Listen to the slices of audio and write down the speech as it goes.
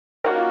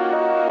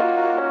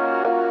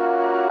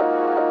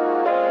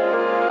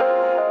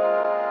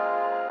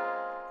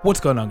What's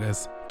going on,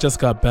 guys? Just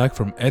got back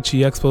from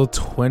Etchy Expo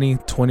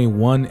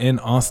 2021 in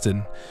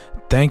Austin.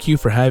 Thank you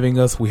for having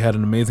us. We had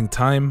an amazing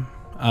time.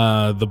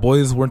 The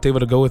boys weren't able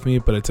to go with me,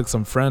 but I took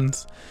some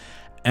friends.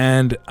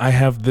 And I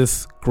have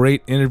this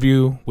great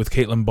interview with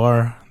Caitlin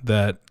Barr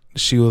that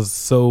she was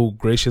so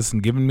gracious in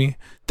giving me.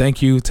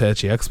 Thank you to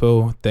Etchy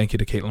Expo. Thank you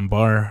to Caitlin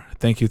Barr.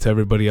 Thank you to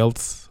everybody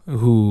else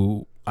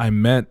who I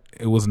met.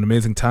 It was an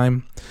amazing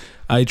time.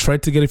 I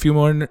tried to get a few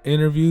more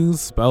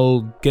interviews.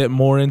 I'll get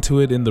more into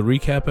it in the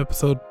recap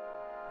episode.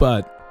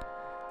 But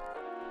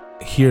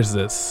here's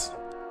this.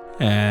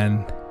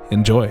 And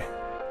enjoy.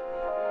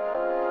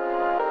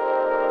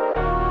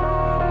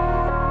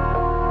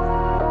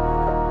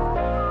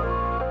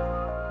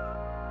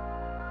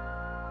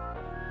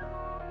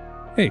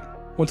 Hey,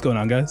 what's going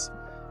on, guys?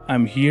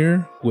 I'm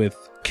here with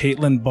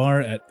Caitlin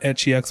Barr at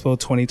Etchy Expo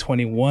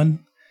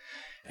 2021.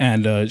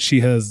 And she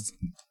has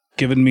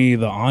given me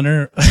the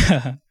honor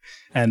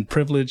and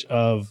privilege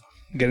of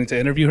getting to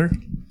interview her.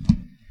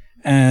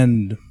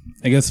 And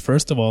I guess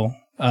first of all,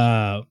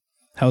 how's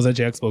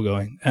Etchy Expo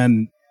going?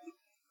 And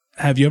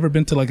have you ever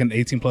been to like an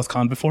 18 plus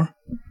con before?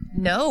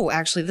 No,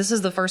 actually, this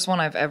is the first one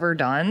I've ever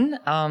done.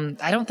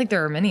 I don't think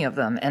there are many of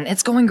them, and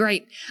it's going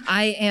great.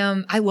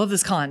 I love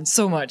this con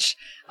so much.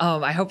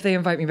 I hope they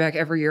invite me back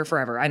every year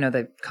forever. I know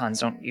that cons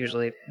don't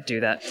usually do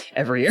that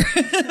every year,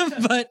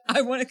 but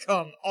I want to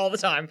come all the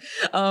time.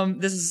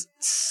 This is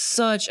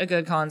such a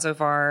good con so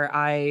far.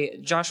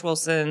 Josh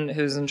Wilson,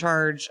 who's in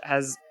charge,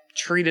 has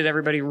treated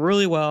everybody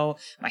really well.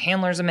 My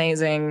handler's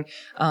amazing.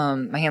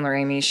 My handler,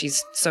 Amy,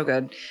 she's so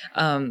good.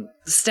 The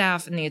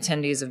staff and the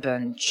attendees have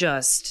been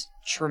just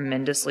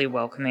tremendously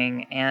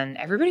welcoming, and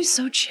everybody's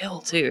so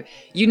chill too.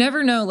 You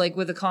never know, like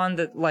with a con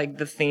that like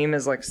the theme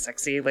is like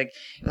sexy, like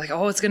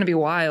oh, it's gonna be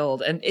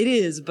wild, and it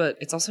is, but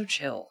it's also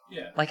chill.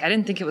 Yeah. Like I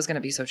didn't think it was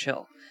gonna be so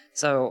chill,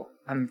 so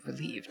I'm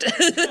relieved.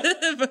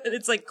 But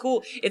it's like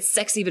cool. It's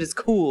sexy, but it's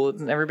cool,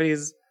 and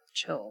everybody's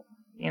chill.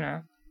 You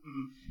know.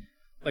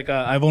 Mm-hmm. Like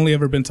I've only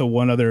ever been to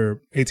one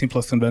other 18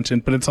 plus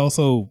convention, but it's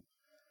also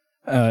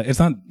it's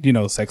not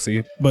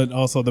sexy, but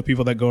also the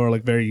people that go are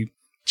like very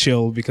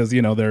chill because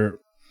they're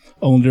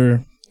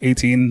older,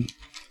 18.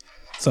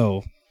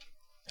 So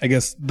I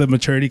guess the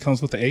maturity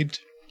comes with the age.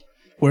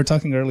 We were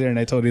talking earlier and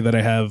I told you that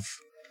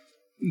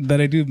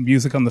I do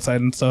music on the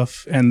side and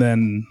stuff, and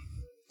then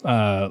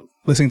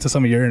listening to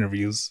some of your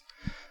interviews,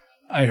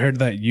 I heard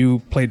that you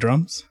play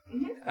drums.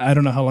 Mm-hmm. I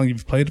don't know how long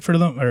you've played for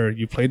them, or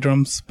you play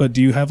drums, but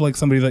do you have like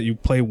somebody that you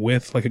play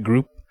with, like a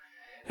group?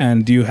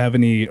 And do you have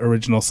any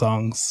original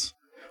songs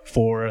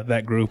for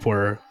that group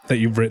or that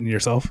you've written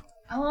yourself?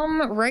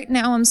 Right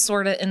now I'm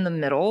sort of in the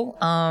middle.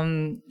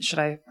 Should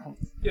I?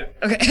 Yeah.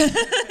 Okay.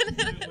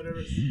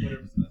 Whatever's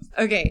best.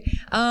 Okay.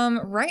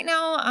 Right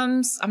now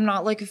I'm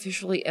not like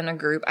officially in a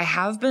group. I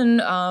have been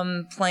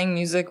playing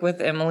music with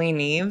Emily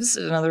Neves,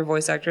 another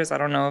voice actress. I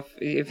don't know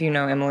if you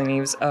know Emily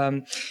Neves.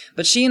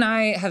 But she and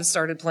I have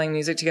started playing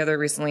music together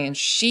recently, and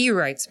she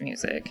writes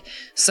music.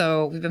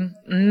 So we've been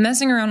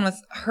messing around with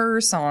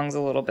her songs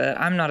a little bit.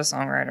 I'm not a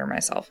songwriter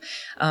myself.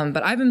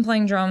 But I've been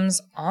playing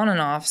drums on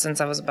and off since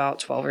I was about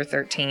 12 or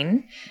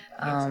 13.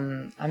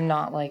 I'm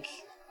not like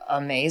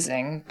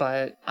amazing,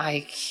 but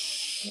I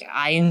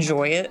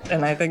enjoy it,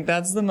 and I think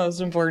that's the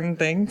most important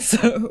thing.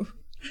 So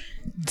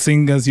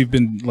seeing as you've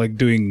been like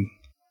doing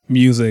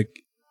music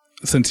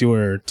since you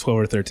were 12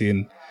 or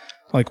 13,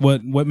 like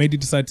what made you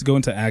decide to go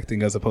into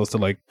acting as opposed to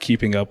like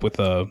keeping up with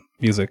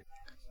music?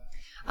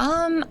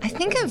 I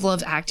think I've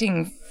loved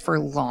acting for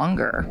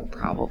longer,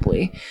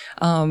 probably.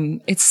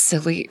 It's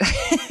silly,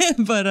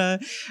 but I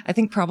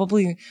think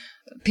probably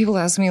people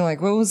ask me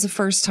like, what was the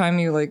first time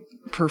you like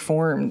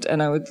performed?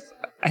 And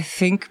I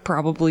think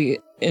probably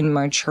in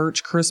my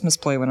church Christmas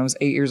play when I was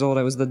 8 years old,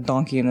 I was the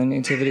donkey in the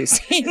nativity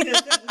scene.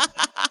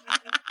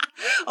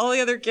 All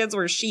the other kids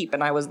were sheep,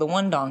 and I was the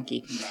one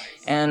donkey. Nice.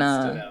 And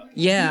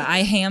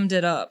I hammed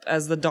it up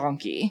as the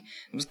donkey.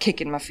 I was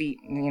kicking my feet,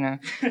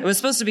 It was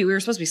supposed to be, we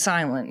were supposed to be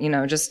silent,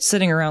 just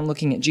sitting around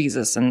looking at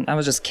Jesus, and I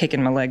was just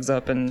kicking my legs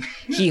up and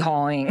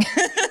hee-hawing.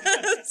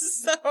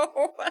 So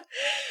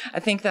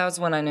I think that was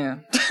when I knew.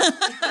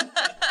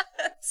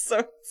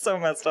 So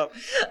messed up.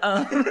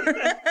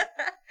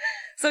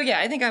 So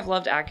yeah, I think I've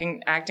loved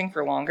acting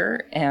for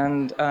longer,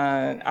 and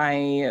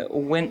I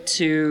went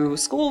to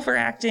school for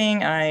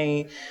acting.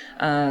 I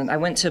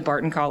went to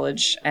Barton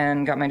College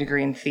and got my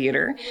degree in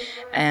theater,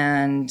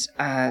 and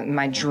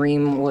my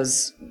dream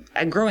was,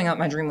 growing up,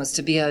 my dream was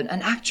to be an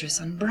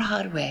actress on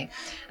Broadway,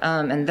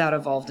 and that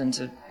evolved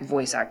into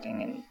voice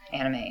acting and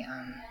anime.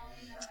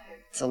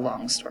 It's a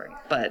long story,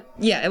 but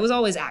yeah, it was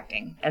always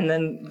acting, and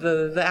then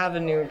the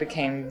avenue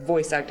became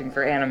voice acting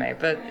for anime,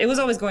 but it was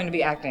always going to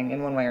be acting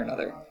in one way or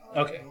another.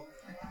 Okay.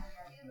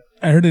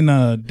 I heard in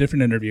a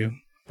different interview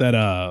that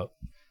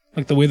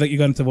like the way that you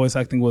got into voice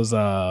acting was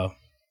I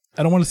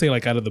don't want to say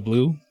like out of the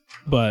blue,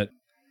 but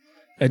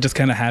it just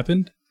kind of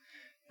happened.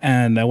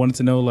 And I wanted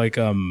to know like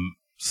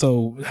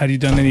so had you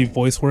done any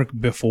voice work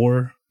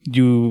before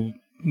you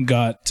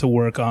got to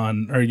work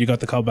on, or you got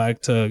the call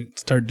back to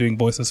start doing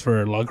voices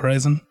for Log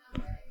Horizon?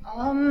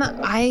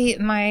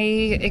 My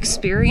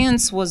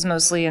experience was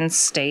mostly in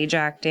stage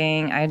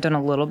acting. I had done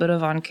a little bit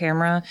of on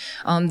camera.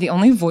 The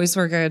only voice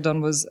work I had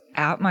done was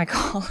at my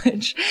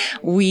college.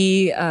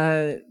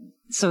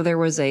 So there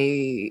was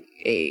I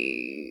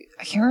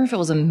can't remember if it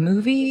was a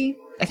movie.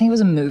 I think it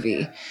was a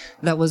movie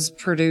that was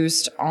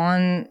produced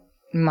on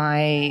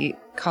my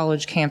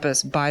college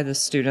campus by the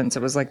students.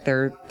 It was like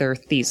their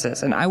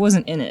thesis, and I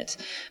wasn't in it,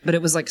 but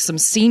it was like some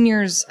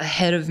seniors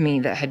ahead of me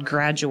that had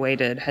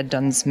graduated had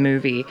done this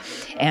movie,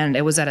 and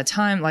it was at a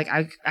time like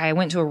I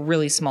went to a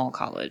really small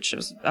college. It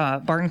was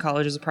Barton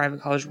College is a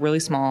private college, really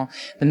small.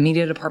 The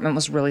media department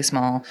was really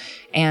small,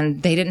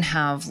 and they didn't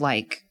have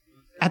like,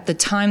 at the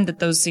time that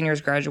those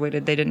seniors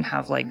graduated, they didn't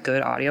have like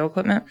good audio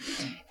equipment,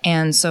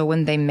 and so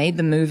when they made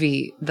the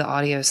movie, the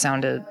audio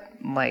sounded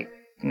like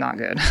not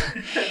good.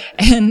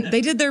 And they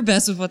did their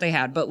best with what they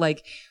had, but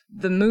like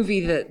the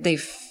movie that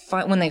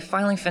when they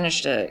finally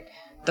finished it,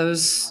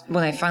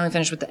 when they finally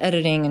finished with the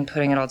editing and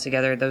putting it all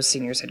together, those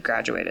seniors had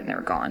graduated and they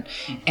were gone,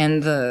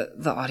 and the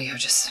audio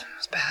just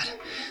was bad.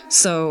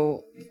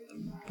 So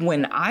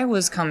when I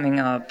was coming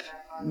up,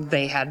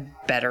 they had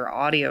better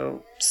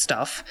audio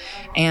stuff,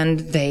 and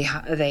they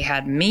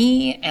had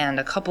me and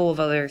a couple of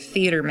other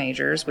theater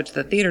majors, which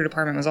the theater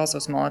department was also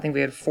small. I think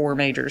we had 4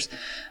 majors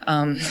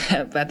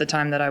at the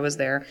time that I was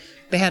there.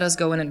 They had us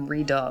go in and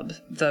redub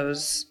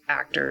those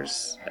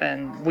actors,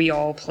 and we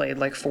all played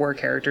like 4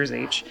 characters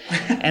each,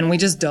 and we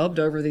just dubbed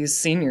over these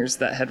seniors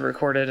that had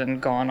recorded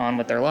and gone on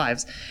with their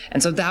lives.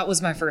 And so that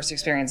was my first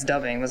experience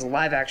dubbing, was a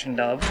live action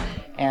dub,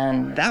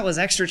 and that was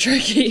extra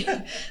tricky.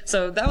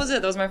 So that was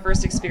it. That was my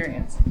first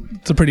experience.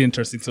 It's a pretty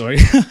interesting story.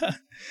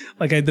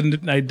 Like I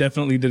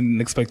definitely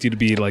didn't expect you to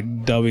be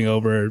like dubbing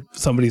over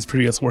somebody's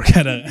previous work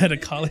at a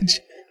college.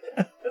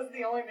 That's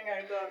the only thing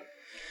I've done.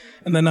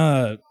 And then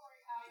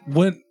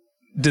what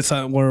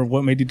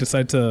made you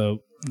decide to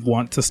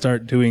want to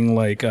start doing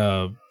like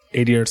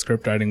ADR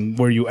script writing?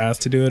 Were you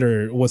asked to do it,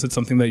 or was it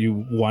something that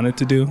you wanted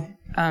to do?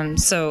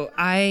 So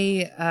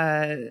I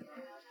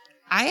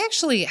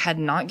actually had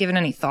not given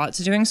any thought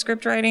to doing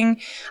script writing.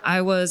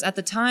 I was at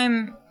the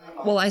time.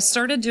 Well, I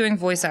started doing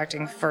voice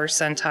acting for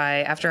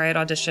Sentai after I had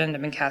auditioned.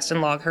 I'd been cast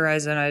in Log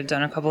Horizon. I had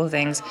done a couple of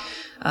things,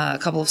 a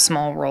couple of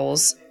small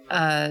roles.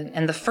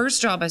 And the first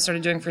job I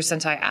started doing for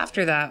Sentai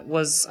after that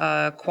was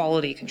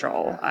quality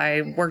control.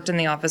 I worked in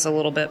the office a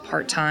little bit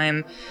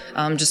part-time,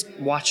 just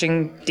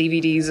watching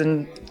DVDs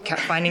and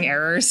finding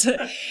errors.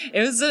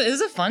 It was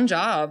a fun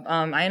job.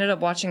 I ended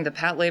up watching the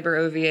Pat Labor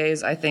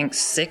OVAs, I think,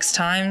 6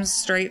 times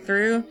straight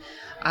through.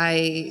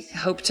 I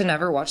hope to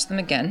never watch them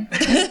again.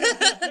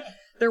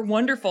 They're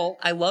wonderful.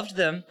 I loved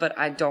them, but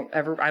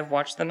I've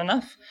watched them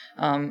enough.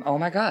 Oh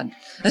my God.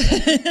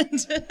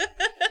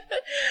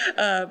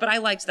 But I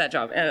liked that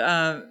job.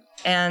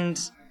 And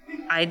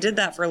I did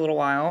that for a little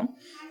while,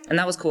 and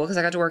that was cool because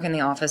I got to work in the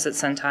office at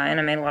Sentai, and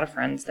I made a lot of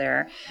friends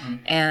there.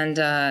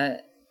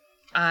 And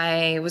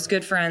I was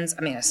good friends.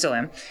 I mean, I still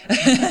am.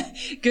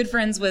 Good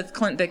friends with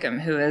Clint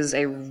Bickham, who is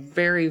a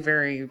very,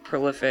 very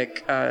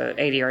prolific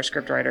ADR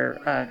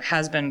scriptwriter.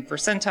 Has been for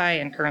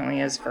Sentai and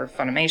currently is for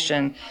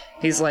Funimation.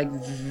 He's like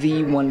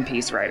the One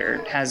Piece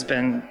writer. Has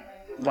been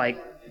like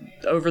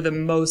over the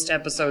most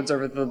episodes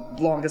over the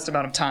longest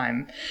amount of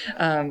time.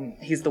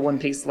 He's the One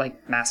Piece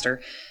like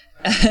master.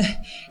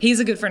 He's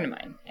a good friend of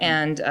mine,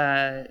 and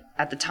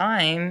at the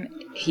time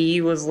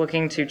he was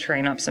looking to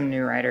train up some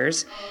new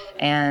writers,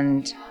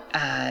 and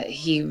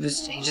he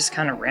just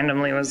kind of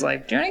randomly was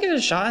like, do you want to give it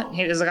a shot?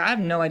 He was like, I have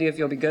no idea if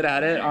you'll be good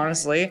at it,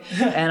 honestly.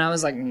 And I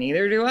was like,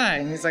 neither do I.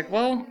 And he's like,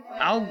 well,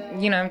 I'll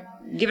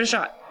give it a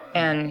shot.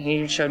 And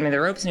he showed me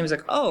the ropes, and he was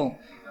like, oh,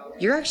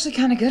 you're actually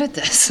kind of good at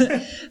this.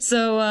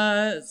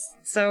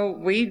 So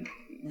we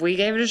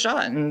gave it a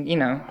shot,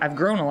 and I've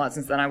grown a lot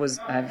since then. I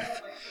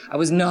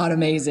was not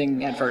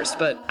amazing at first,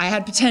 but I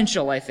had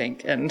potential, I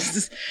think, and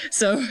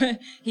so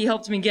he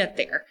helped me get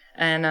there.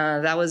 And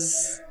that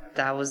was.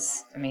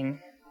 I mean,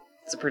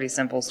 it's a pretty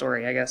simple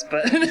story, I guess,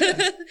 but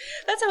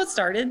that's how it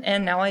started.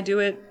 And now I do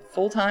it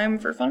full time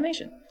for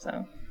Funimation.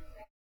 So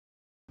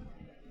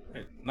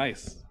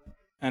nice.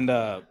 And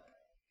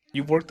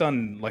you've worked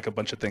on like a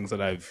bunch of things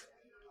that I've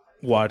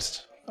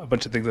watched, a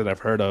bunch of things that I've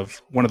heard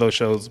of. One of those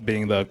shows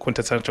being the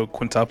Quintessential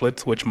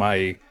Quintuplets, which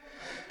my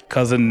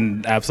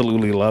cousin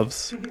absolutely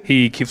loves.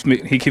 He keeps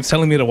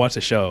telling me to watch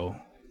the show,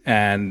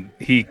 and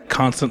he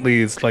constantly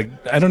is like,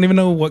 I don't even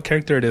know what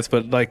character it is,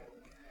 but like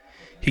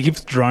he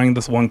keeps drawing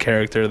this one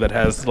character that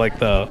has like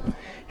the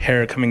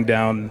hair coming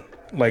down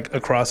like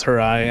across her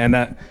eye, and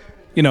that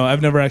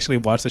I've never actually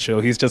watched the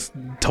show. He's just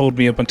told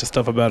me a bunch of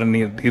stuff about it,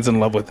 and he's in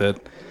love with it.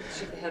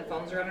 She have the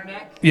headphones around her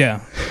neck?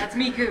 Yeah. That's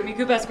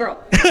Miku best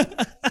girl.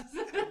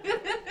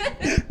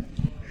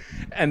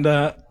 And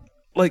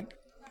like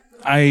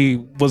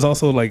I was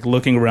also like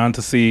looking around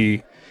to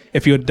see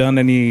if you had done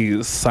any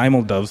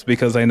simuldubs,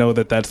 because I know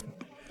that that's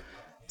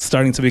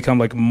starting to become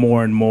like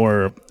more and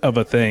more of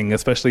a thing,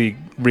 especially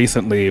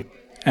recently,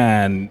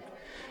 and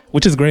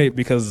which is great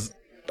because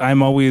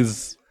I'm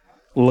always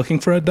looking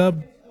for a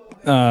dub.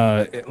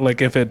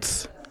 Like if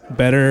it's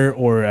better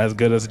or as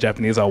good as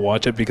Japanese, I'll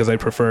watch it because I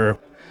prefer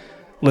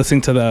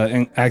listening to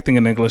the acting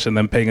in English and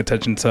then paying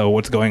attention to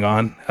what's going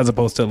on, as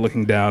opposed to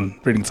looking down,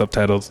 reading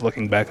subtitles,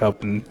 looking back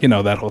up, and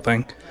that whole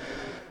thing.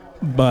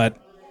 But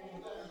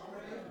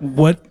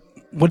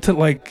what's it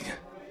like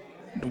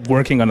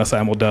working on a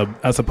simuldub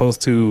as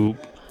opposed to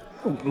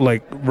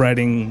like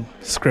writing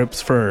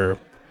scripts for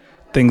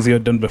things you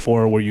had done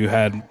before where you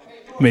had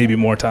maybe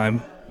more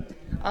time?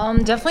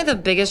 Definitely the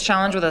biggest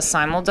challenge with a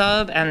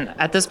simuldub, and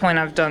at this point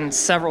I've done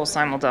several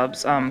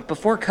simuldubs.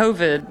 Before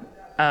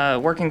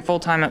COVID, working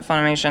full-time at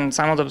Funimation,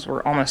 simuldubs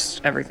were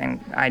almost everything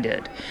I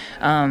did.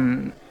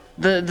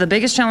 The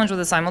biggest challenge with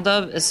a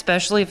simuldub,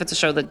 especially if it's a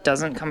show that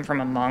doesn't come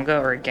from a manga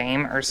or a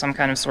game or some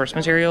kind of source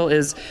material,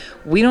 is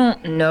we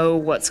don't know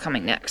what's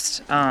coming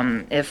next.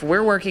 If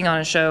we're working on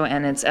a show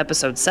and it's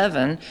episode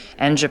 7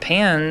 and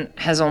Japan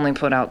has only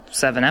put out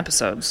 7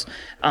 episodes,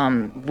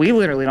 we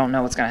literally don't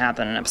know what's going to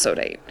happen in episode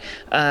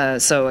 8.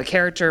 So a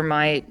character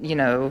might,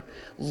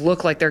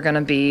 look like they're going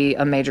to be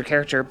a major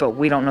character, but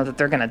we don't know that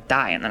they're going to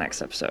die in the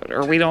next episode.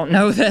 Or we don't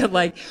know that,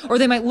 or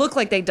they might look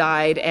like they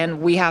died and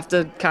we have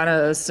to kind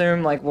of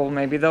assume, well,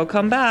 maybe they'll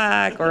come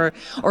back. Or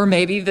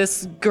maybe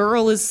this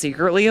girl is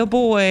secretly a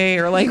boy.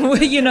 Or,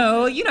 you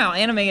know how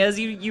anime is.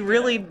 You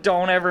really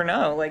don't ever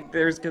know.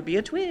 There's could be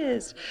a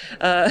twist.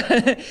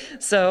 And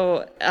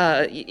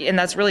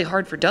that's really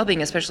hard for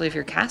dubbing, especially if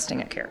you're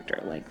casting a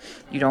character.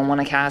 You don't want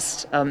to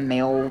cast a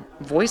male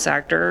voice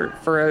actor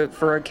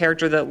for a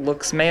character that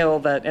looks male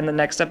that in the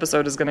next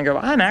episode is going to go,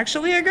 I'm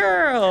actually a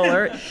girl,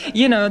 or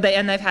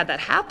they've had that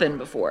happen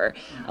before,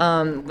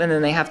 and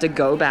then they have to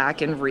go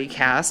back and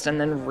recast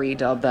and then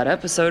redub that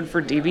episode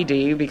for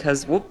DVD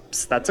because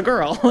whoops, that's a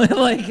girl,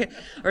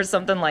 or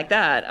something like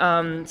that.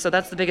 So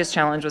that's the biggest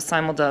challenge with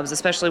simuldubs,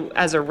 especially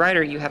as a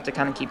writer. You have to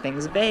kind of keep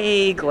things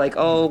vague,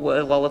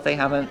 if they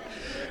haven't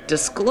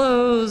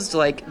disclosed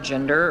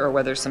gender or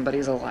whether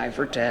somebody's alive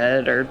or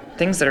dead or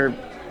things that are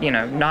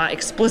not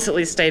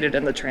explicitly stated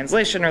in the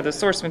translation or the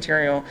source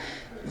material.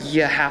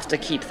 You have to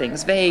keep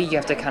things vague. You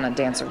have to kind of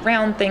dance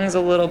around things a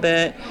little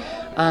bit.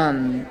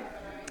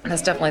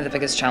 That's definitely the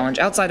biggest challenge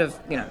outside of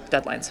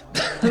deadlines.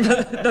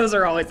 Those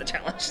are always the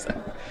challenge.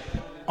 So.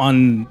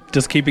 On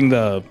just keeping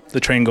the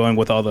train going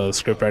with all the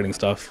script writing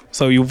stuff.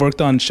 So you've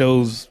worked on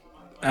shows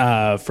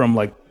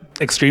from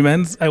extreme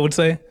ends, I would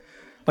say.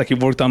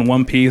 You've worked on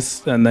One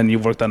Piece, and then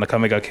you've worked on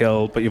Akame ga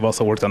Kill, but you've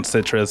also worked on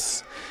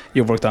Citrus.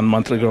 You've worked on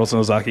Monthly Girls and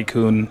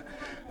Ozaki-kun.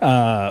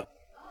 Are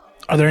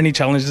there any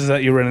challenges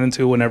that you run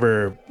into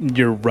whenever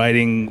you're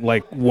writing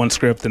one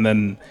script and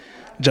then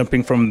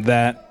jumping from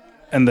that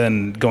and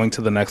then going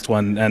to the next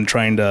one and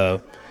trying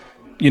to,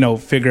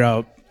 figure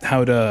out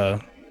how to,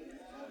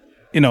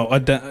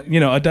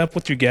 adapt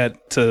what you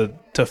get to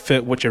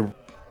fit what you're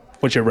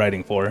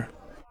writing for?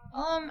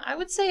 I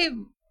would say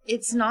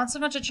it's not so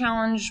much a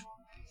challenge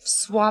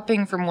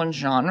swapping from one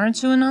genre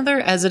to another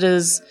as it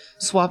is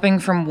swapping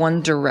from one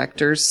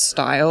director's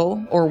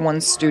style or one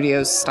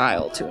studio's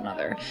style to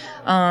another.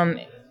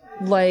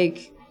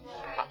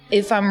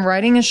 If I'm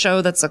writing a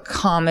show that's a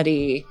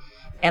comedy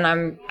and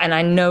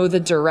I know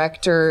the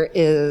director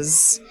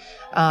is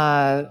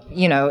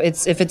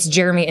if it's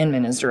Jeremy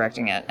Inman is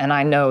directing it and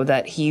I know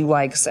that he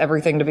likes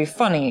everything to be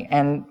funny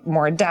and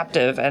more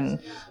adaptive and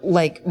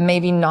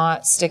maybe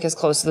not stick as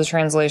close to the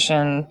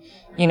translation,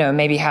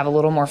 maybe have a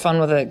little more fun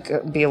with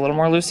it, be a little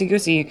more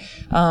loosey-goosey.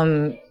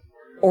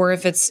 Or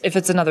if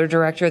it's another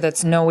director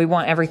that's, no, we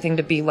want everything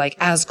to be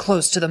as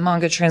close to the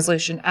manga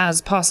translation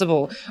as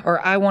possible,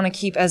 or I want to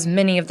keep as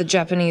many of the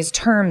Japanese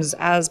terms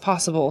as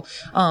possible.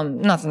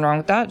 Nothing wrong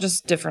with that,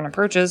 just different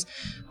approaches.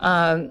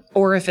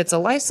 Or if it's a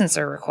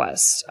licensor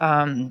request,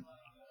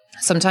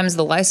 sometimes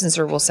the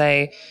licensor will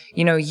say,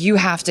 you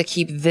have to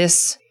keep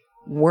this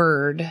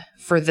word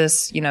for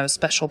this,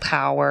 special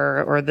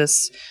power or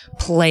this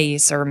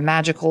place or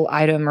magical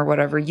item or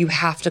whatever. You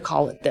have to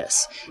call it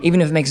this,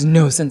 even if it makes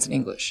no sense in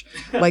English.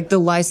 The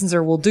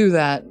licensor will do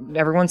that.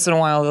 Every once in a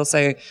while, they'll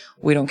say,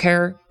 we don't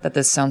care that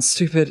this sounds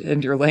stupid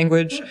in your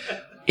language.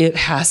 It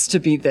has to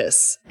be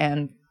this.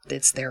 And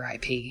it's their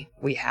IP.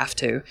 We have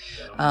to.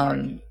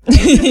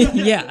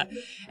 Yeah.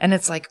 And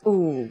it's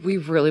ooh, we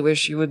really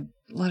wish you would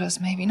let us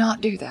maybe not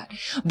do that.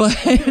 But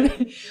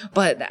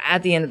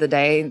at the end of the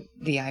day,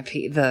 the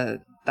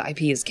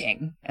IP is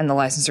king and the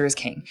licensor is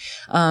king.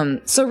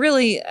 So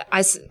really,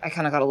 I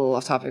kind of got a little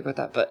off topic with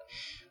that, but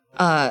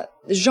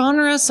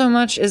genre so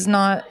much is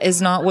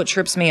not what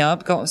trips me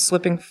up.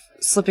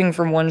 Slipping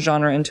from one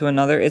genre into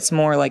another. It's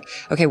more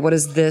okay, what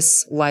is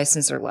this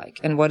licensor like?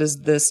 And what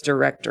is this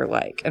director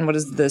like? And what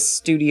does this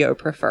studio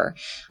prefer?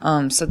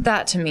 So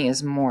that to me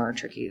is more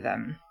tricky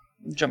than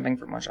jumping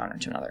from one genre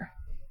to another.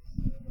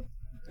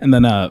 And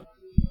then,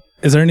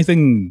 is there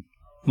anything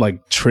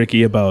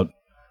tricky about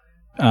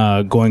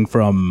going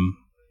from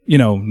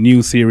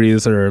new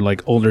series or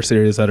older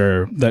series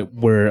that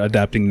we're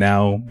adapting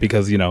now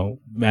because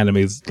anime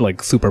is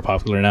super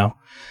popular now,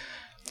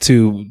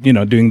 to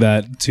doing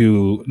that,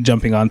 to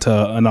jumping onto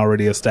an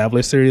already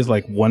established series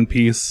like One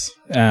Piece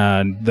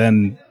and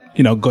then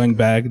going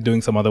back,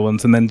 doing some other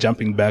ones, and then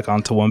jumping back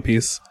onto One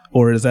Piece?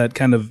 Or is that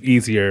kind of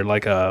easier,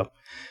 like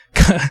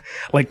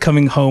like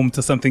coming home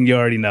to something you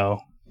already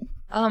know?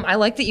 I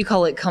like that you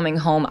call it coming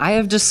home. I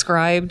have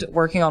described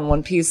working on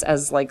One Piece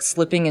as like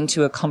slipping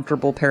into a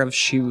comfortable pair of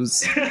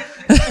shoes.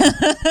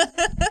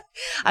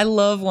 I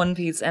love One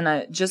Piece,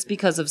 and just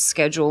because of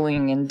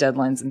scheduling and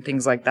deadlines and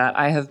things like that,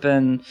 I have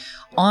been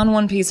on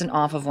One Piece and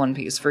off of One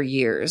Piece for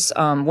years.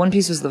 One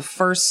Piece was the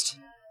first...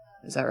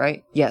 Is that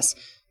right? Yes.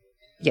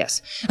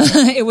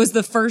 It was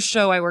the first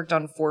show I worked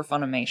on for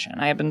Funimation.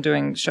 I had been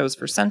doing shows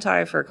for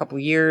Sentai for a couple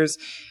years,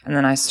 and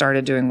then I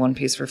started doing One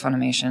Piece for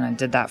Funimation. I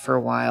did that for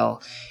a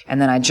while, and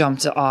then I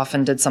jumped off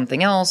and did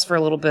something else for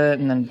a little bit,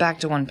 and then back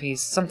to One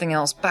Piece, something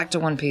else, back to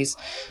One Piece.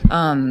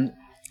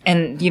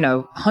 And,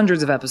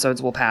 hundreds of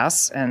episodes will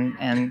pass,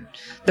 and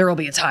there will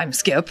be a time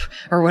skip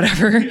or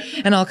whatever,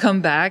 and I'll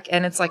come back,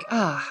 and it's like,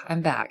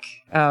 I'm back.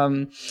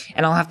 And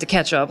I'll have to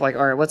catch up, like,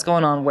 all right, what's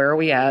going on? Where are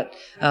we at?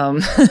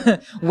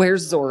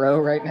 Where's Zoro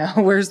right now?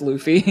 Where's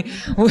Luffy?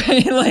 But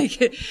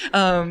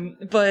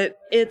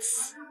it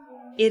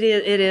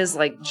is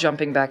like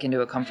jumping back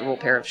into a comfortable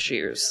pair of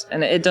shoes,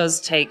 and it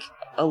does take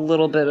a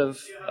little bit of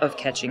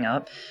catching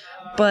up.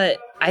 But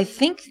I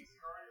think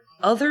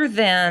other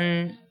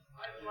than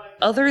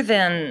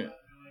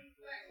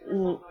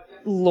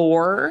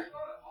lore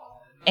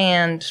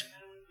and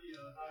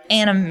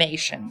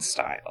animation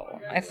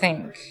style, I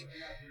think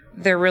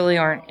there really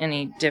aren't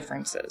any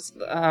differences.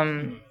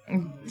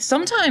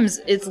 Sometimes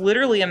it's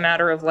literally a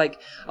matter of like,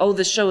 oh,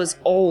 the show is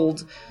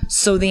old,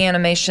 so the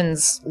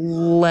animation's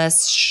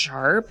less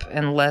sharp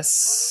and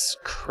less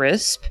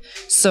crisp,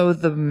 so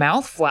the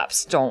mouth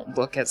flaps don't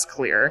look as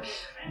clear.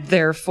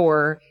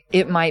 Therefore,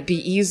 it might be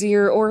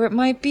easier or it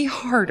might be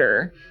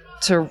harder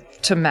to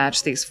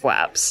match these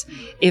flaps.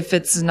 If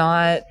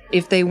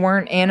they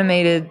weren't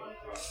animated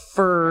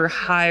for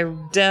high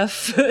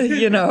def,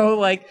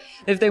 like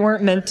if they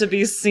weren't meant to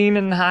be seen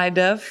in high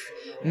def,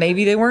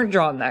 maybe they weren't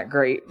drawn that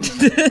great.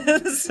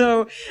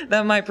 So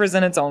that might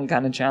present its own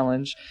kind of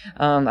challenge.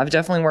 I've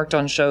definitely worked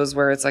on shows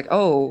where it's like,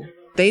 oh,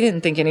 they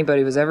didn't think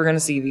anybody was ever going to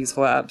see these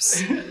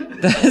flaps.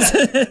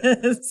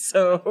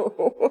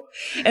 So,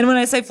 and when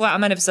I say flap, I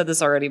might have said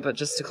this already, but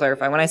just to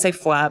clarify, when I say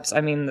flaps, I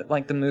mean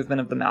like the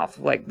movement of the mouth.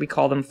 Like we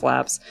call them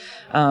flaps,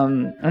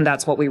 and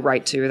that's what we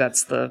write to.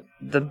 That's the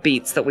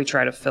beats that we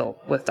try to fill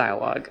with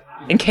dialogue.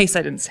 In case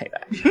I didn't say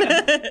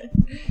that.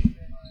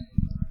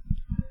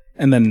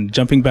 And then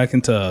jumping back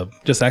into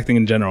just acting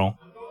in general,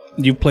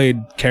 you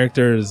played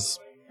characters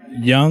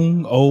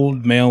young,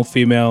 old, male,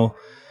 female.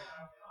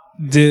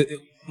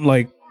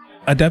 Like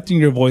adapting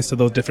your voice to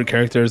those different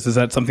characters, is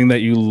that something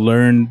that you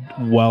learned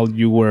while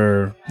you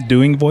were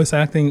doing voice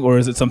acting, or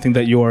is it something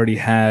that you already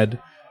had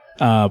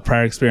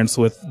prior experience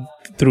with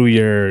through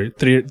your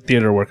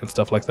theater work and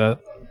stuff like that?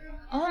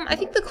 I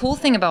think the cool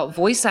thing about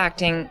voice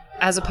acting,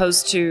 as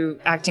opposed to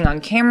acting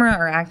on camera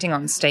or acting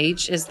on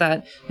stage, is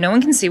that no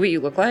one can see what you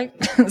look like.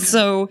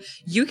 So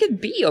you could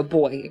be a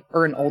boy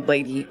or an old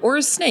lady or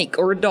a snake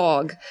or a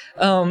dog.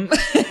 And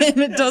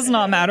it does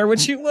not matter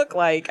what you look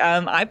like.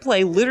 I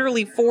play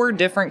literally 4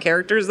 different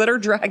characters that are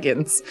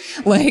dragons.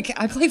 Like,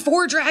 I play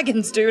 4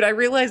 dragons, dude. I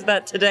realized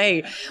that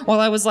today while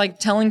I was like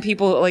telling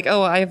people like,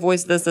 oh, I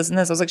voiced this, this, and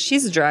this. I was like,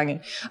 she's a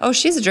dragon. Oh,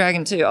 she's a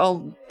dragon too.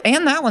 Oh,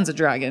 and that one's a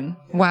dragon.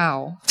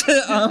 Wow.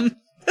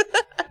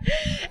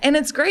 And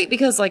it's great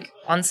because, like,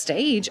 on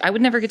stage, I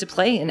would never get to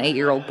play an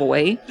 8-year-old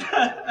boy.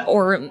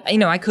 Or,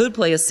 I could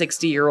play a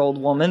 60-year-old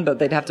woman, but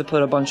they'd have to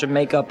put a bunch of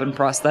makeup and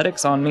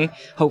prosthetics on me,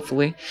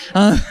 hopefully.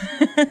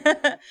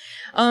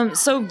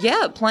 So,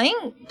 yeah,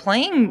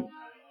 playing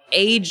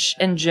age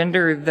and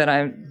gender that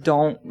I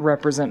don't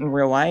represent in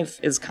real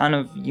life is kind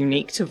of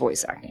unique to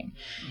voice acting.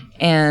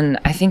 And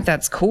I think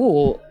that's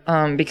cool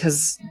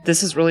because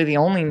this is really the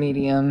only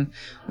medium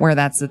where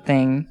that's the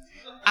thing.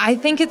 I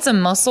think it's a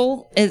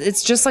muscle.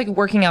 It's just like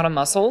working out a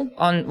muscle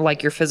on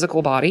like your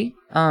physical body.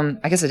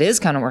 I guess it is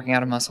kind of working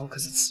out a muscle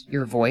because it's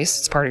your voice.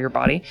 It's part of your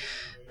body.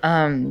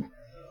 And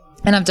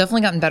I've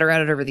definitely gotten better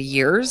at it over the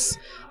years.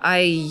 I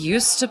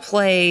used to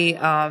play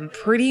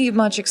pretty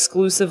much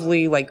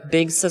exclusively like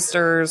big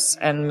sisters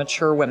and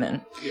mature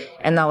women.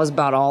 And that was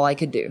about all I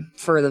could do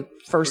for the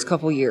first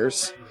couple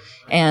years.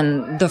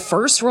 And the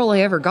first role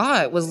I ever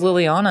got was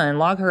Liliana in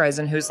Log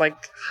Horizon, who's like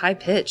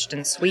high-pitched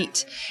and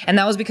sweet. And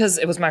that was because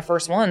it was my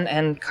first one,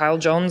 and Kyle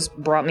Jones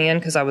brought me in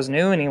because I was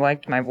new and he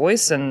liked my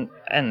voice, and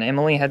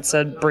Emily had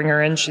said, bring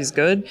her in, she's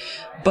good.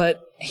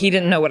 But he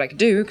didn't know what I could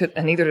do,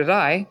 and neither did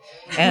I.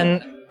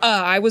 And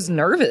I was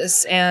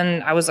nervous,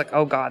 and I was like,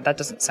 oh God, that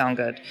doesn't sound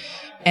good.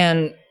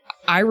 And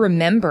I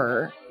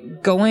remember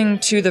going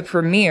to the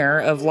premiere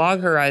of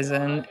Log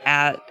Horizon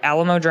at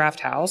Alamo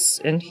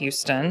Drafthouse in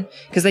Houston,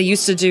 because they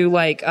used to do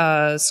like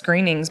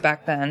screenings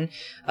back then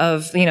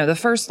of,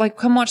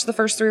 come watch the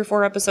first 3 or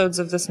 4 episodes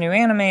of this new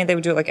anime. They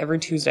would do it like every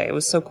Tuesday. It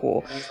was so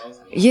cool.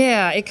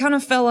 Yeah, it kind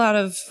of fell out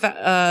of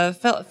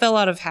fell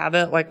out of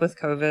habit, like with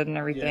COVID and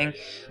everything.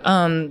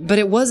 Yeah. But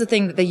it was a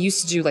thing that they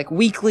used to do like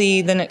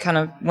weekly. Then it kind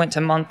of went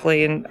to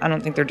monthly, and I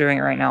don't think they're doing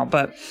it right now.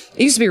 But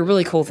it used to be a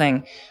really cool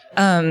thing.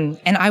 And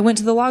I went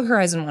to the Log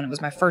Horizon one. It was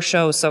my first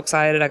show. I was so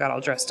excited. I got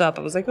all dressed up.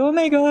 I was like, oh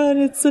my God,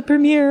 it's the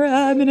premiere.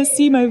 I'm going to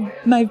see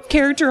my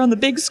character on the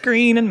big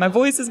screen and my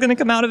voice is going to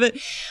come out of it.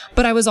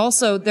 But I was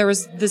also, there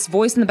was this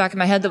voice in the back of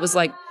my head that was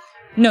like,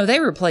 no, they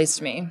replaced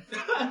me.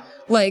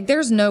 Like,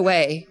 there's no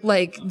way.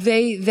 Like,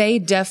 they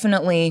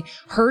definitely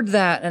heard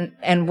that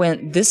and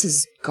went, this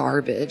is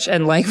garbage.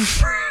 And like,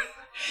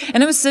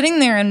 and I was sitting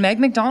there and Meg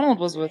McDonald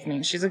was with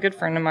me. She's a good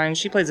friend of mine.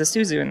 She plays a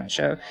Suzu in that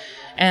show.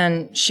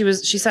 And she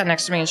sat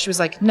next to me and she was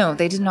like, no,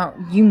 they did not,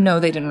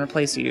 they didn't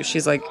replace you.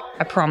 She's like,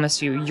 I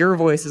promise you, your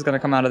voice is going to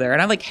come out of there.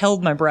 And I like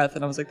held my breath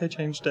and I was like, they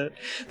changed it.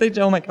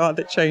 Oh my God,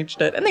 they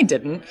changed it. And they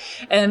didn't.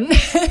 And,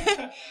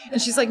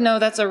 and she's like, no,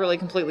 that's a really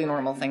completely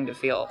normal thing to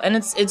feel. And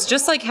it's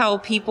just like how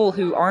people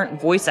who aren't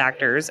voice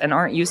actors and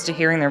aren't used to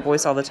hearing their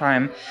voice all the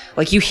time,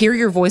 like you hear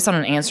your voice on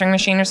an answering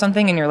machine or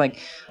something and you're like,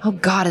 oh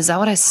God, is that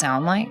what I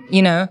sound like?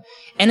 You know?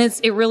 And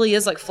it really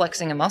is like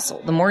flexing a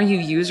muscle. The more you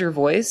use your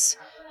voice,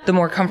 the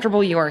more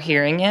comfortable you are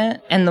hearing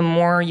it and the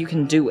more you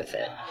can do with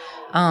it.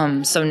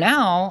 So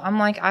now I'm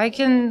like, I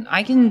can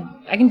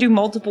do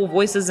multiple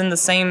voices in the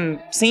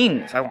same scene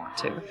if I want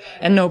to,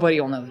 and nobody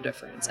will know the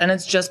difference. And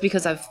it's just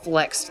because I've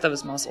flexed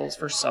those muscles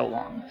for so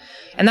long.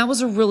 And that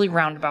was a really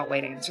roundabout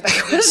way to answer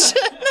that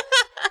question.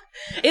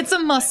 It's a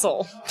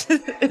muscle,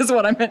 is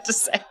what I meant to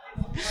say.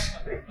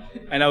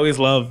 I always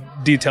love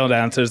detailed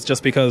answers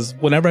just because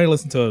whenever I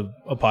listen to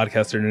a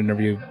podcast or an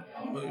interview,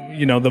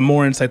 you know, the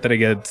more insight that I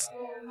get,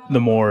 the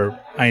more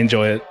I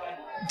enjoy it.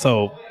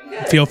 So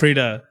feel free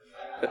to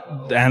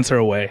answer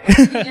away.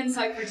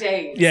 Insight for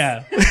days.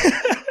 Yeah.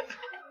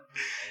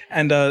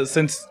 And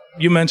since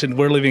you mentioned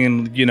we're living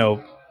in, you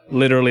know,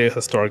 literally a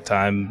historic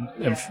time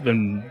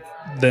and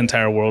the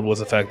entire world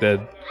was affected,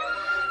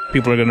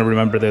 people are going to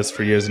remember this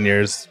for years and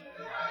years.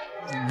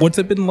 What's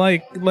it been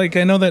like? Like,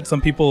 I know that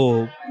some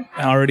people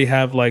already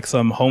have like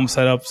some home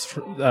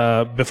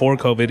setups before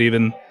COVID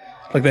even.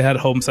 Like they had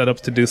home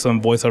setups to do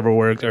some voiceover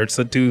work or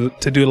to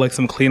do like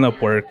some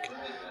cleanup work.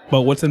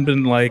 But what's it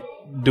been like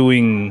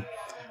doing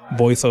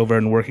voiceover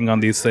and working on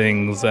these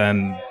things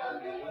and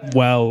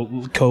while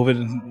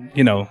COVID,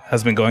 you know,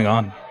 has been going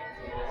on?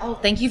 Oh,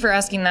 thank you for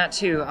asking that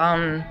too.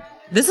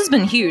 This has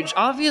been huge.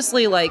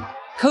 Obviously, like,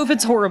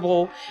 COVID's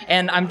horrible,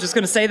 and I'm just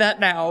going to say that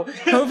now.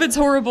 COVID's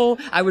horrible.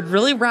 I would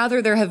really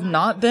rather there have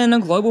not been a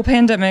global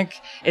pandemic.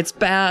 It's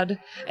bad,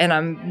 and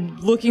I'm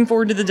looking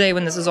forward to the day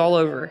when this is all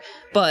over.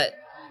 But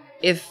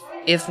if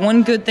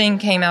one good thing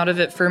came out of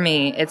it for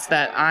me, it's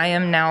that I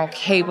am now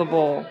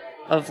capable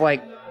of,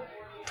 like,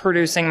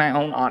 producing my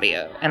own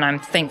audio, and I'm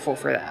thankful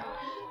for that.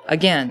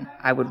 Again,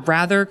 I would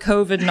rather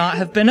COVID not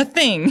have been a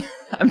thing.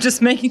 I'm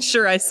just making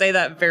sure I say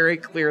that very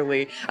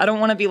clearly. I don't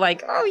want to be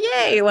like, oh,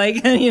 yay,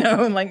 like, you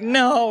know, and like,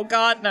 no,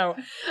 God, no.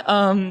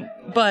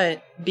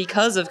 But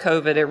because of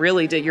COVID, it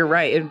really did. You're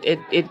right.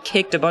 It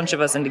kicked a bunch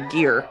of us into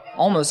gear.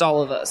 Almost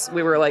all of us.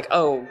 We were like,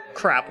 oh,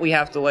 crap, we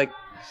have to, like,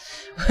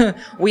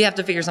 we have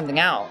to figure something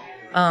out.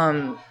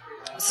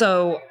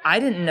 So I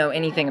didn't know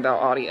anything about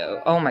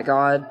audio. Oh my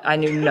God, I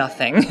knew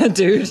nothing,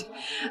 dude.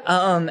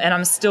 And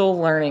I'm still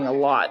learning a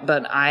lot,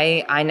 but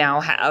I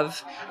now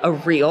have a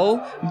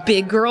real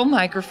big girl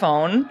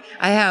microphone.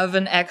 I have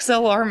an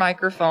XLR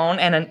microphone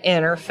and an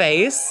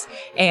interface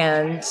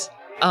and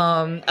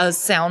a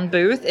sound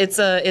booth. It's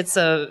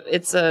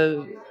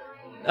a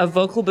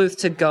vocal booth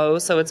to go,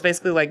 so it's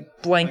basically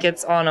like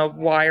blankets on a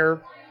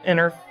wire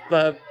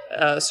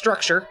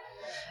structure.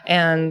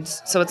 And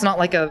so it's not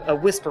like a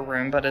whisper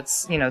room, but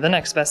it's, you know, the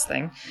next best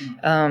thing.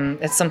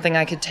 It's something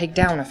I could take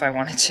down if I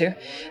wanted to.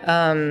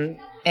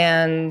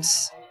 And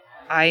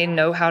I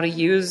know how to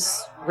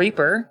use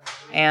Reaper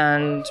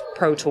and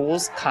Pro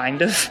Tools,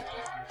 kind of.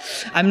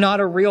 I'm not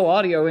a real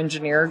audio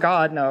engineer.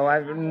 God, no.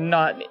 I'm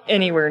not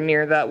anywhere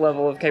near that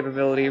level of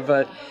capability,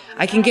 but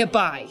I can get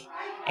by.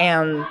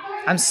 And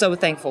I'm so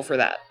thankful for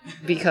that,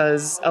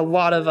 because a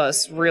lot of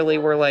us really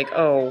were like,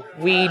 oh,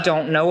 we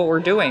don't know what we're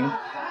doing.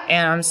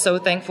 And I'm so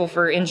thankful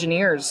for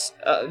engineers,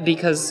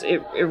 because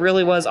it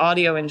really was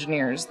audio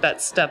engineers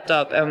that stepped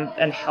up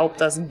and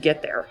helped us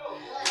get there.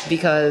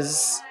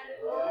 Because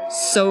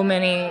so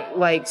many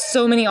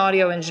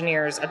audio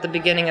engineers at the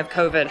beginning of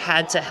COVID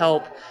had to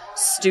help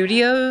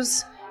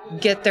studios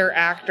get their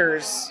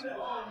actors,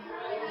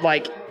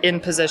 like,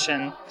 in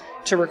position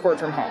to record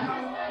from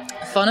home.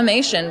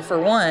 Funimation, for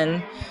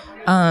one,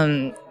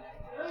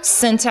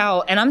 sent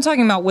out, and I'm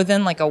talking about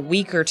within like a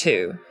week or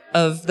two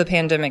of the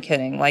pandemic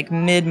hitting, like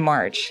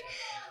mid-March,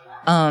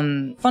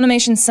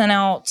 Funimation sent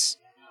out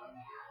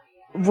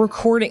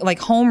recording, like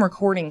home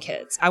recording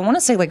kits. I want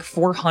to say like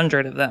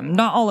 400 of them,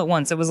 not all at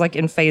once. It was like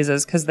in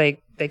phases because they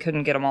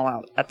couldn't get them all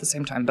out at the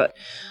same time, but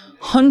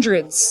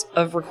hundreds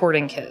of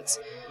recording kits.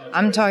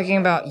 I'm talking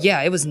about,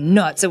 yeah, it was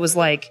nuts. It was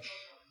like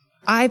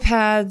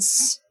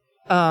iPads,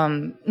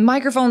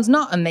 microphones,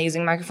 not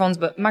amazing microphones,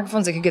 but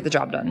microphones that could get the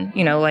job done,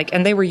 you know, like,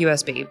 and they were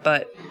USB,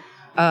 but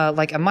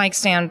like a mic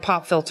stand,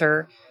 pop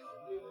filter,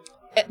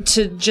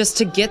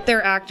 to get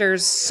their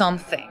actors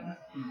something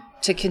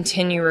to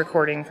continue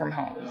recording from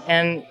home.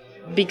 And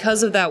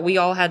because of that, we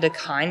all had to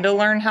kind of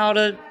learn how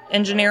to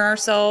engineer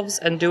ourselves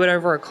and do it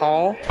over a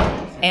call.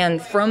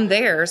 And from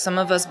there, some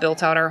of us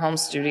built out our home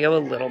studio a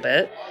little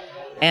bit.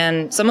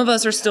 And some of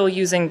us are still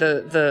using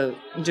the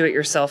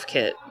do-it-yourself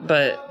kit,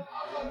 but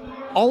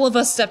all of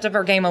us stepped up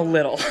our game a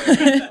little.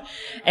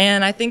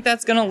 And I think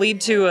that's going to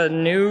lead to a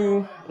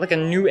new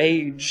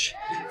age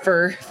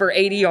for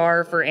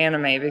ADR for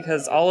anime,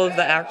 because all of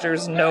the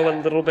actors know a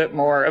little bit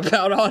more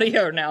about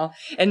audio now.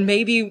 And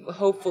maybe,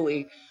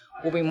 hopefully,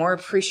 we'll be more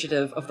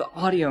appreciative of the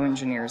audio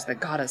engineers that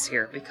got us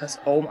here, because,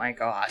 oh my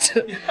God.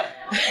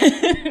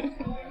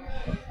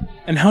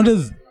 And how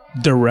does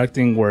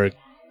directing work?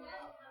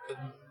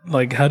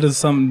 Like, how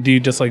does do you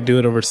just like do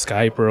it over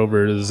Skype or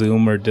over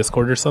Zoom or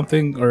Discord or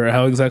something? Or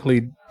how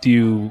exactly do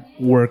you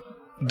work?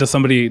 Does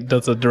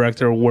a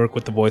director work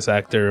with the voice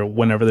actor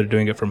whenever they're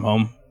doing it from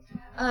home?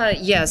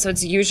 Yeah, so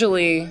it's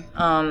usually,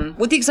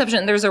 with the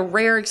exception, there's a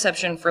rare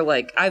exception for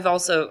like, I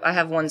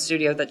have one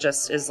studio that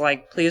just is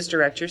like, please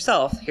direct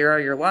yourself. Here are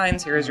your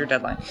lines, here is your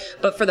deadline.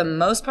 But for the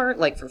most part,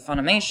 like for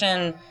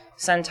Funimation,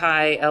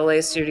 Sentai,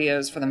 LA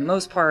Studios, for the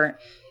most part,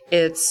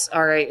 it's,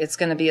 all right, it's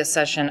going to be a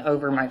session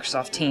over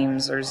Microsoft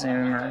Teams or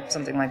Zoom or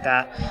something like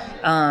that.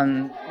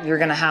 You're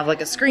going to have like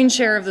a screen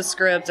share of the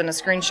script and a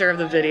screen share of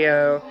the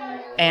video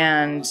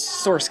and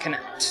Source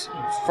Connect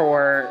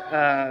for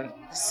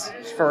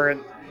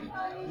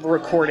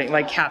recording,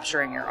 like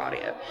capturing your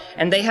audio.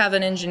 And they have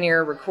an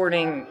engineer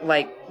recording,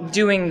 like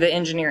doing the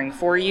engineering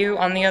for you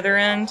on the other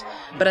end.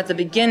 But at the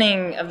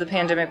beginning of the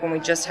pandemic, when we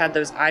just had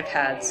those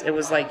iPads, it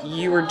was like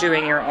you were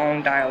doing your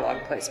own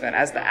dialogue placement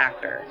as the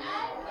actor.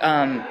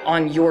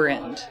 On your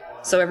end.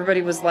 So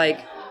everybody was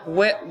like,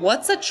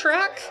 what's a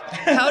track?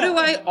 How do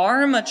I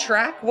arm a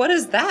track? What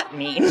does that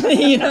mean?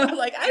 You know,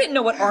 like, I didn't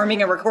know what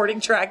arming a recording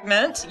track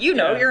meant. You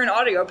know, you're an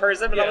audio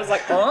person, but I was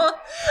like, huh?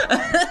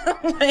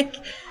 Like,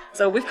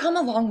 so we've come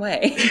a long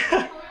way.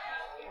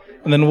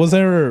 And then was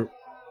there,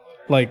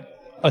 like,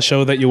 a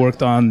show that you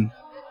worked on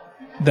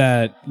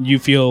that you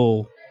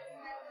feel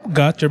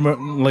got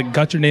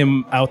your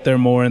name out there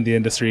more in the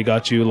industry,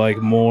 got you, like,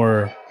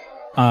 more...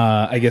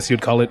 I guess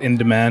you'd call it in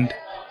demand,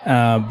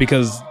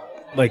 because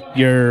like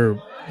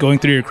you're going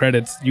through your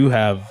credits, you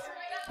have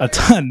a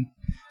ton.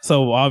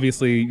 So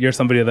obviously you're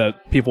somebody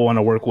that people want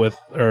to work with,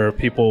 or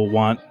people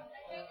want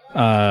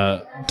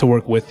to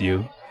work with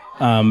you.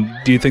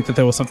 Do you think that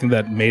there was something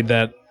that made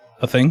that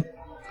a thing?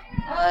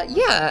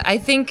 Yeah, I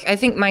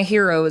think My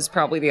Hero is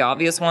probably the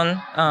obvious one.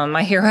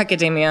 My Hero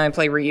Academia, I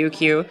play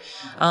Ryukyu,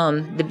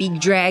 the big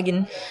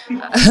dragon.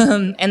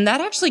 And that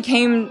actually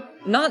came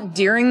not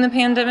during the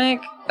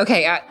pandemic.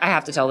 Okay, I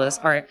have to tell this.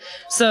 All right.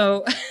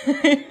 So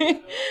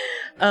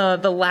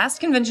the last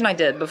convention I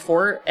did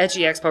before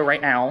Ecchi Expo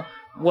right now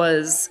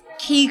was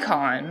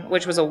KeyCon,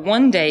 which was a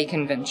one-day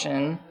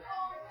convention.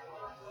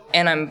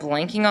 And I'm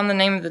blanking on the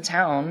name of the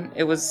town.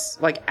 It was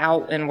like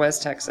out in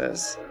West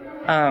Texas.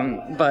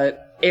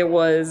 But it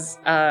was,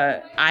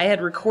 I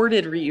had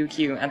recorded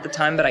Ryukyu at the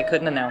time, but I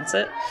couldn't announce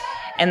it.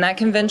 And that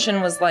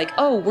convention was like,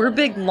 oh, we're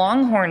big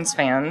Longhorns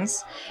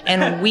fans,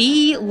 and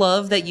we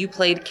love that you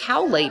played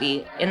Cow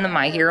Lady in the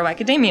My Hero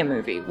Academia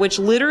movie, which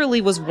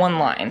literally was one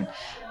line.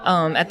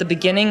 At the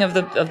beginning of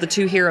the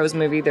Two Heroes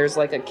movie, there's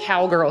like a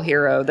cowgirl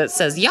hero that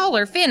says, y'all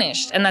are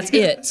finished, and that's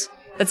it.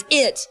 That's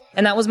it.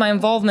 And that was my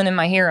involvement in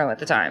My Hero at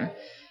the time.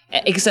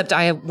 Except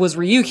I was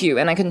Ryukyu,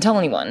 and I couldn't tell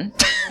anyone.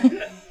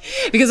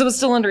 Because it was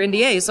still under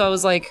NDA, so I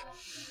was like,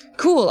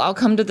 cool, I'll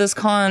come to this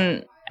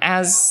con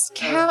as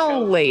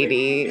Cow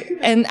Lady.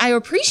 And I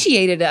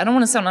appreciated it. I don't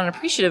want to sound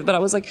unappreciative, but I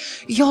was like,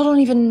 y'all don't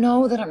even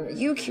know that I'm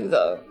Ryukyu,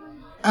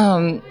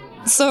 though.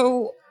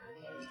 So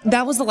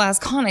that was the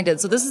last con I did.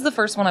 So this is the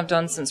first one I've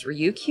done since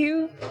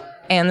Ryukyu.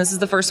 And this is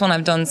the first one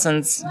I've done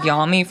since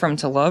Yami from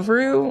To Love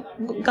Ru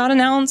got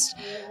announced.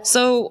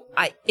 So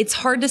it's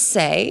hard to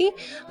say,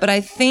 but I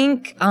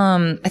think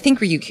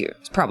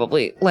Ryukyu is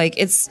probably, like,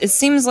 it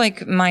seems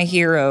like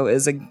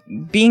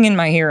being in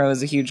My Hero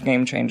is a huge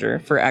game changer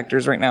for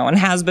actors right now, and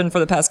has been for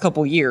the past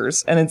couple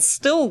years. And it's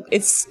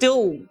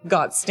still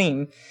got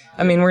steam.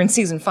 I mean, we're in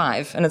season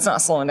 5 and it's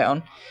not slowing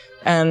down.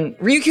 And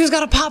Ryukyu's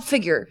got a pop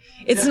figure.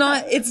 It's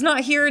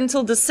not here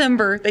until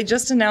December. They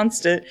just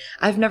announced it.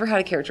 I've never had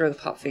a character with a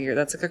pop figure.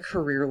 That's like a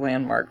career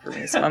landmark for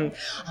me. So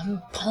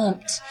I'm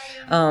pumped.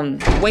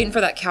 Waiting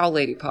for that Cow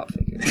Lady pop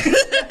figure.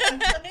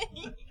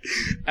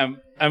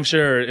 I'm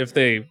sure if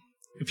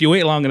you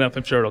wait long enough,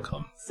 I'm sure it'll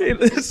come.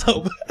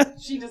 So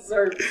she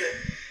deserves it.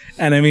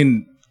 And I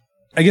mean,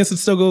 I guess it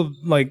still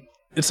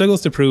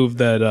goes to prove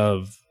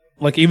that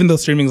like, even though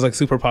streaming is like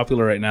super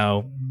popular right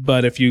now,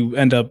 but if you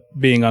end up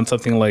being on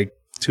something like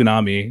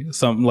Toonami,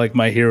 something like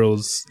My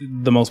Hero's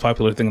the most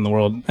popular thing in the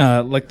world,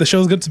 like, the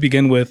show's good to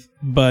begin with,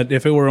 but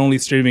if it were only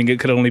streaming,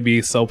 it could only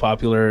be so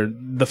popular.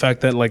 The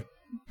fact that, like,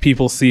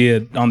 people see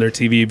it on their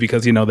TV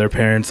because, you know, their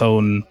parents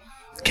own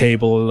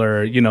cable,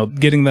 or, you know,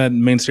 getting that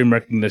mainstream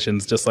recognition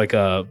is just like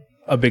a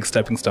big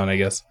stepping stone, I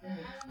guess.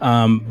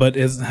 But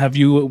have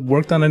you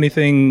worked on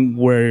anything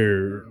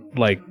where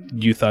like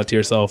you thought to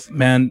yourself,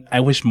 man, I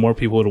wish more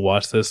people would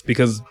watch this?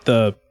 Because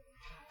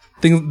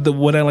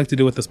what I like to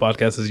do with this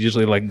podcast is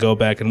usually like go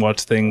back and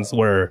watch things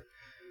where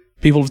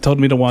people have told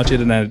me to watch it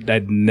and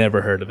I'd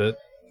never heard of it.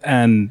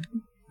 And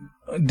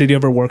did you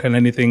ever work on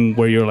anything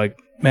where you're like,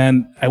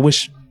 man,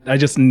 I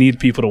just need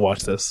people to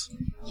watch this?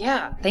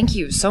 Yeah, thank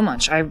you so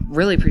much. I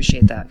really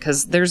appreciate that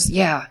because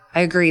I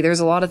agree.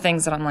 There's a lot of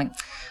things that I'm like,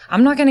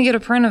 I'm not going to get a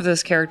print of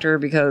this character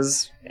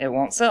because it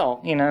won't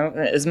sell,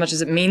 as much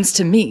as it means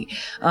to me.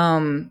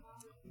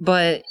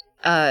 But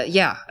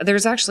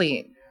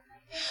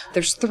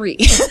there's 3.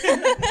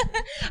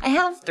 I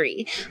have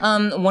 3.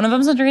 One of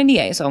them's under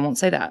NDA, so I won't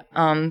say that.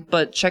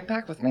 But check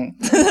back with me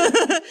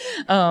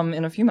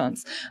in a few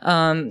months.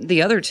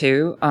 The other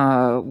 2,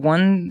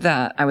 one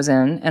that I was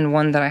in and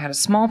one that I had a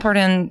small part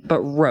in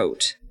but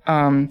wrote.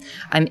 I'm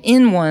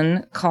in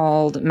one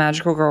called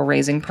Magical Girl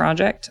Raising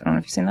Project. I don't know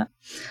if you've seen that.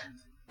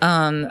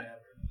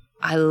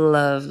 I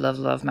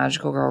love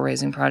Magical Girl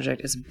Raising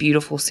Project. It's a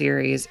beautiful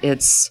series.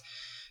 It's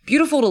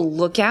beautiful to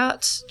look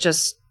at,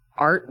 just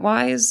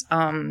art-wise,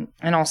 and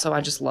also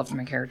I just loved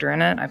my character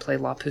in it. I play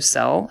La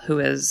Pucelle, who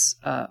is,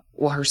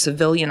 her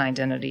civilian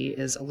identity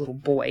is a little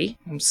boy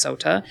named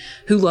Sota,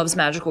 who loves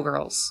magical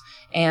girls.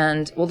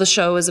 And, the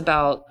show is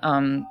about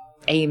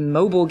a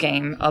mobile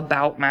game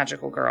about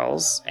magical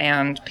girls,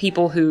 and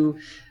people who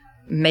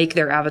make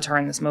their avatar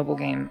in this mobile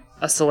game,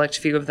 a select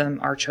few of them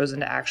are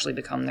chosen to actually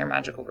become their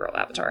magical girl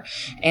avatar.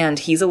 And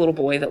he's a little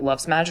boy that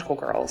loves magical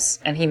girls,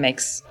 and he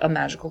makes a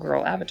magical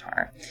girl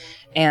avatar.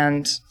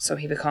 And so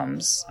he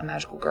becomes a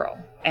magical girl.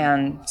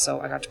 And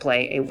so I got to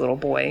play a little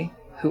boy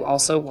who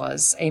also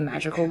was a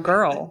magical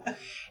girl.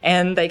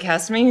 And they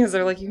cast me because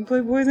they're like, you can play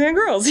boys and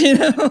girls,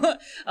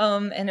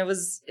 and it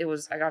was,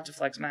 I got to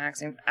flex my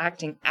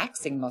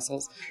acting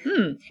muscles,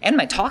 and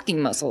my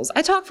talking muscles.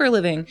 I talk for a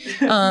living.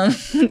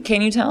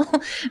 Can you tell?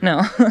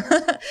 No.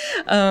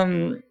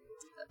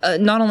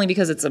 Not only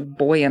because it's a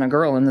boy and a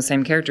girl in the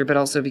same character, but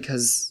also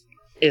because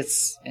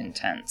it's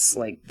intense.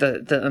 Like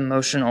the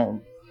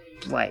emotional,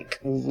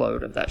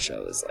 load of that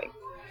show is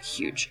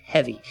huge,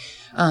 heavy.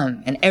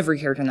 And every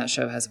character in that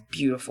show has a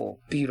beautiful,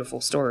 beautiful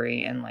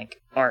story and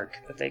arc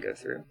that they go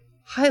through.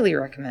 Highly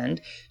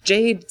recommend.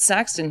 Jade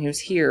Saxton,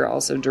 who's here,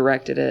 also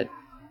directed it,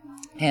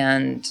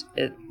 and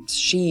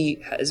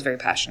she is very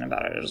passionate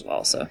about it as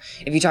well. So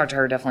if you talk to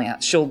her, definitely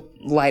she'll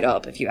light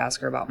up if you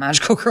ask her about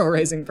Magical Girl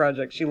Raising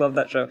Project. She loved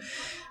that show.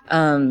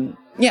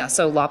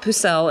 So La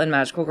Pucelle and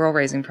Magical Girl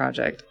Raising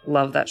Project.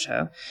 Love that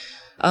show.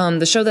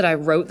 The show that I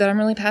wrote that I'm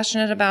really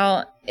passionate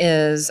about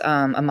is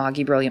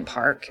Amagi Brilliant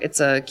Park. It's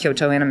a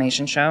Kyoto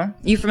animation show.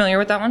 You familiar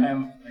with that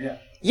one? Yeah.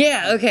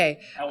 Yeah, okay.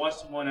 I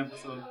watched one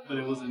episode, but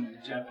it was in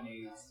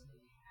Japanese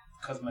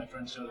because my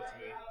friend showed it to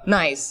me.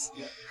 Nice.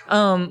 Yeah.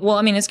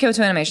 It's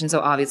Kyoto animation,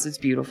 so obviously it's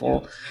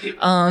beautiful.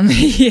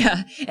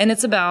 Yeah. And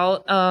it's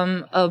about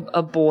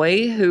a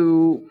boy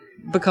who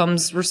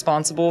becomes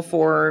responsible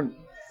for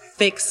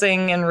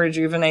fixing and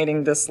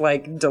rejuvenating this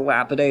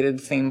dilapidated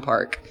theme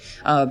park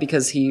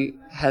because he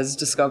has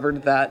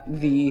discovered that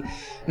the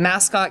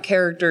mascot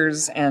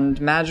characters and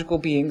magical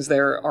beings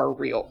there are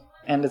real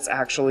and it's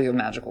actually a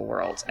magical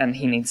world and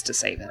he needs to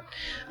save it.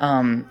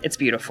 It's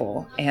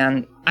beautiful.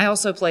 And I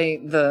also play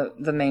the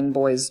main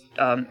boy's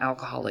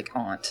alcoholic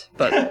aunt,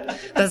 but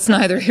that's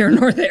neither here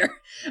nor there.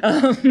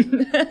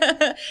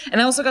 And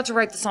I also got to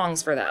write the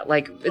songs for that.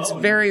 It's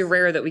very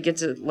rare that we get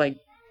to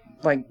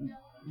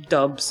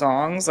dub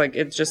songs.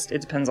 It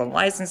depends on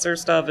licensor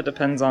stuff, it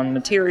depends on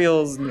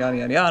materials, yada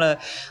yada yada.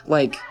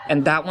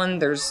 And that one,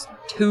 there's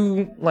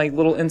 2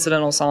 little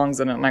incidental songs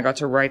in it, and I got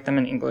to write them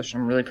in English.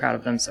 I'm really proud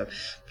of them, so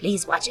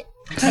please watch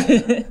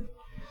it.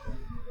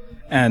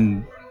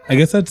 And I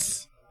guess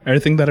that's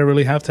everything that I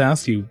really have to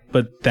ask you,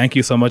 but thank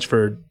you so much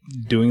for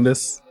doing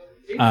this.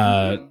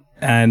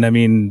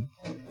 And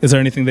is there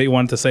anything that you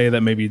wanted to say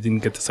that maybe you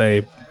didn't get to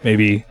say,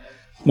 maybe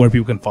where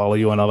people can follow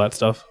you and all that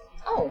stuff?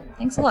 Oh,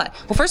 thanks a lot.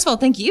 Well, first of all,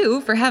 thank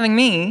you for having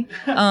me.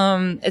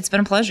 It's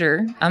been a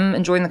pleasure. I'm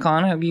enjoying the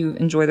con. I hope you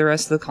enjoy the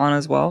rest of the con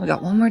as well. We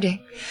got one more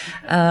day.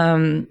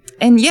 And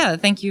yeah,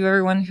 thank you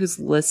everyone who's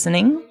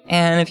listening.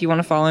 And if you want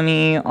to follow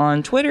me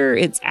on Twitter,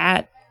 it's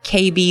at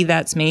KB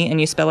That's Me.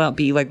 And you spell out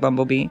B like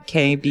Bumblebee.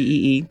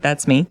 KBEE.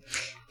 That's me.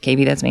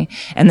 KB, that's me.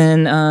 And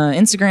then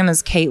Instagram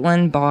is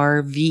Caitlin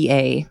Bar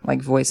VA, like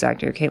voice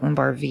actor, Caitlin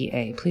Bar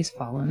VA. Please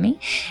follow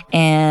me.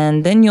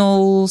 And then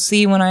you'll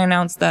see when I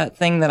announce that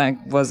thing that I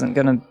wasn't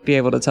going to be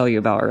able to tell you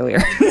about earlier.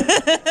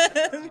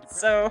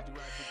 So,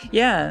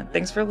 yeah,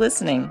 thanks for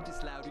listening.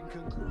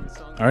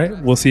 All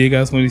right, we'll see you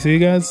guys when we see you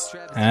guys.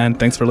 And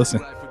thanks for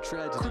listening.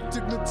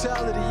 Cryptic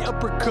mentality,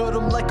 uppercut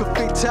them like a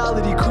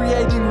fatality,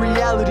 creating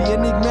reality,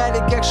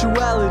 enigmatic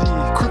actuality.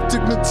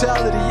 Cryptic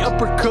mentality,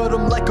 uppercut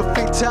them like a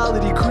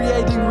fatality,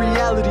 creating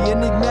reality,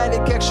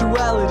 enigmatic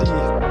actuality.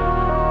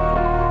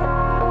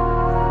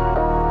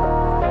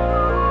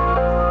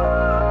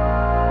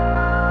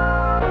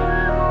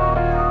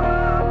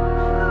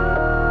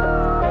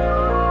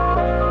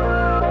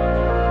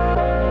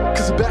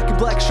 Back in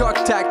Black Shark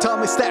attack,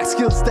 Tommy stack,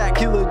 skill stack,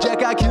 killer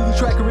jack, I kill the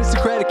track,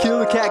 aristocratic,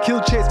 killer cat,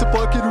 kill chase the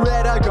fucking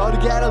rat. I got a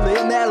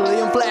Galileo,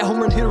 Natalie, I'm flat, home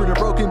run hitter in a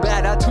broken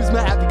bat. I twist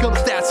my hat, become a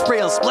stats,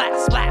 frail, splat,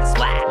 splat,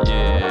 splat.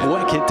 Yeah.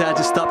 Why can't I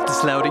just stop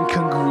this loud,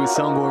 incongruous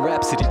song or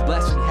rhapsody? The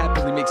blasphemy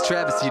happily makes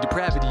travesty,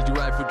 depravity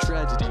derived from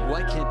tragedy.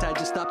 Why can't I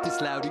just stop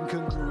this loud,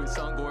 incongruous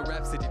song or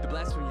rhapsody? The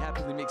blasphemy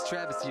happily makes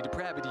travesty,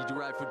 depravity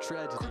derived from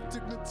tragedy.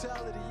 Cryptic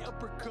mentality,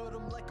 uppercut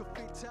 'em like a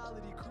fatality.